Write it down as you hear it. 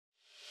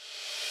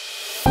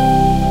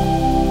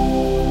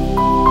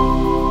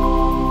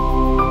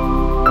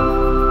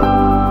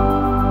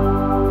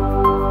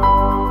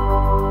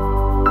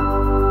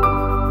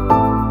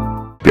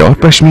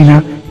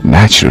Pashmina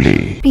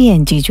naturally.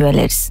 PNG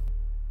Jewelers.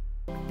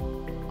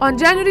 On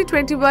January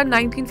 21,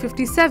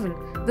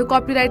 1957, the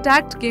Copyright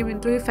Act came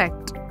into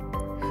effect.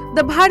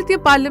 The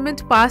Bharatiya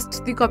Parliament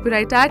passed the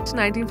Copyright Act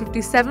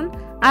 1957,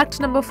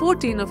 Act number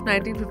 14 of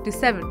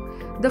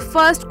 1957, the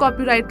first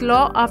copyright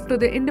law after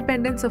the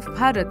independence of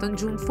Bharat on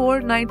June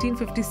 4,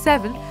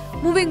 1957,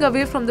 moving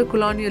away from the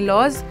colonial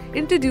laws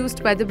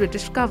introduced by the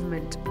British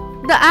government.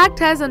 The Act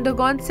has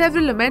undergone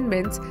several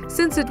amendments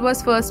since it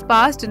was first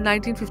passed in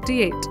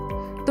 1958.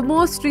 The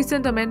most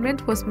recent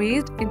amendment was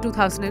made in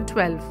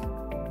 2012.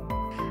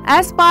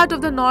 As part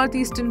of the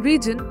Northeastern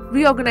Region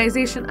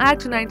Reorganization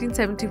Act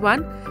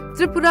 1971,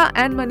 Tripura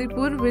and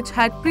Manipur, which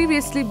had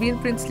previously been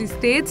princely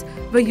states,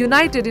 were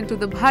united into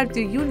the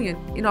Bharatiya Union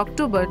in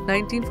October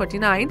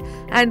 1949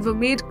 and were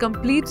made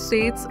complete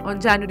states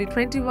on January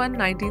 21,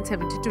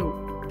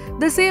 1972.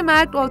 The same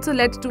act also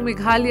led to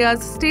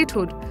Meghalaya's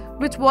statehood,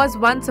 which was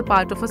once a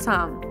part of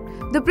Assam.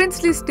 The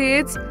princely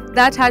states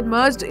that had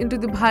merged into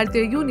the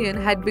Bharatiya Union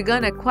had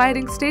begun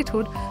acquiring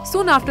statehood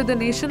soon after the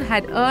nation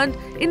had earned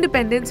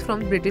independence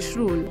from British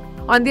rule.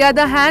 On the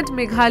other hand,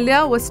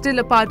 Meghalaya was still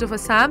a part of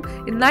Assam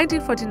in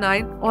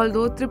 1949,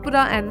 although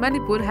Tripura and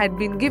Manipur had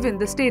been given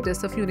the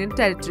status of union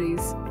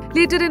territories.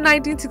 Later in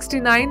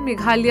 1969,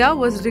 Meghalaya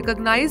was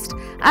recognized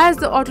as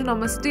the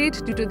autonomous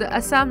state due to the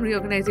Assam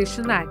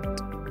Reorganization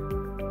Act.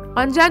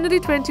 On January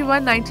 21,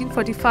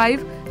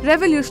 1945,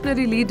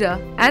 revolutionary leader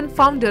and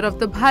founder of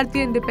the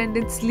Bharatiya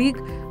Independence League,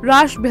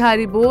 Rash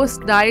Bihari Bose,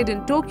 died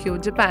in Tokyo,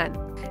 Japan.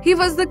 He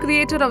was the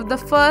creator of the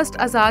first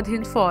Azad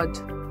Hind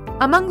Fauj.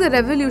 Among the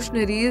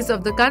revolutionaries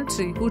of the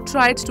country who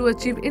tried to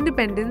achieve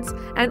independence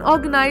and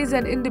organize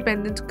an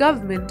independent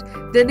government,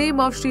 the name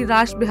of Shri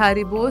Rash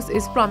Behari Bose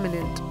is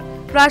prominent.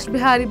 Rash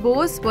Bihari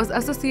Bose was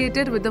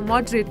associated with the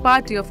Moderate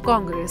Party of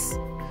Congress.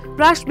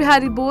 Rash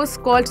Bihari Bose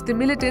called the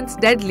militants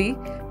deadly,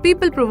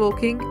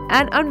 people-provoking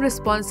and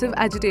unresponsive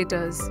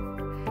agitators.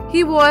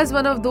 He was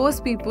one of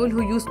those people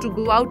who used to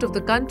go out of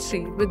the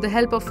country with the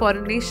help of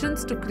foreign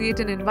nations to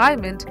create an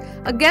environment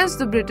against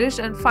the British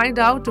and find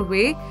out a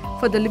way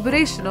for the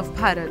liberation of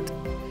Bharat.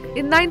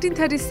 In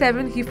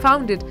 1937, he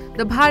founded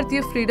the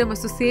Bharatiya Freedom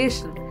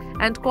Association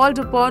and called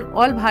upon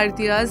all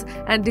Bharatiyas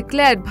and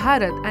declared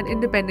Bharat an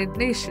independent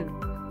nation.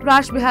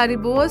 Rash Bihari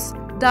Bose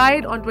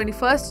died on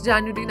 21st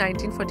January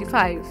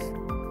 1945.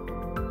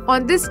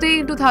 On this day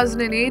in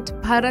 2008,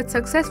 Bharat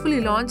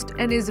successfully launched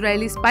an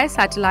Israeli spy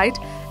satellite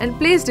and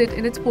placed it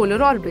in its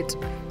polar orbit.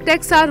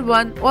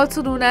 Texar-1,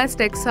 also known as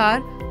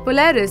Texar,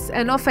 Polaris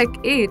and Ofek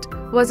 8,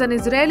 was an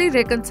Israeli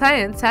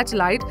reconnaissance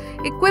satellite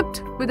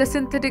equipped with a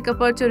synthetic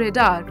aperture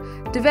radar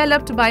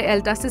developed by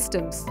Elta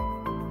Systems.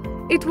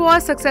 It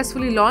was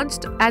successfully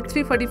launched at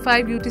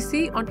 3:45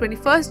 UTC on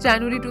 21st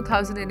January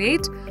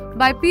 2008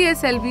 by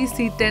PSLV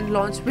C-10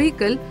 launch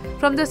vehicle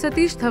from the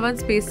Satish Dhawan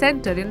Space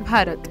Center in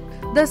Bharat.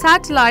 The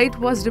satellite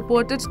was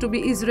reported to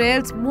be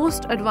Israel's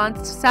most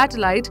advanced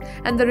satellite,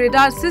 and the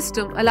radar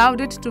system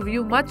allowed it to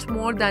view much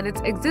more than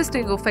its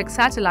existing OFEC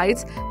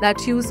satellites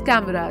that use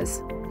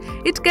cameras.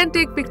 It can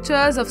take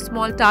pictures of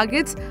small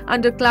targets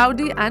under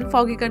cloudy and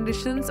foggy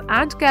conditions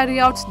and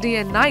carry out day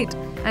and night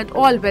and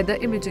all-weather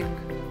imaging.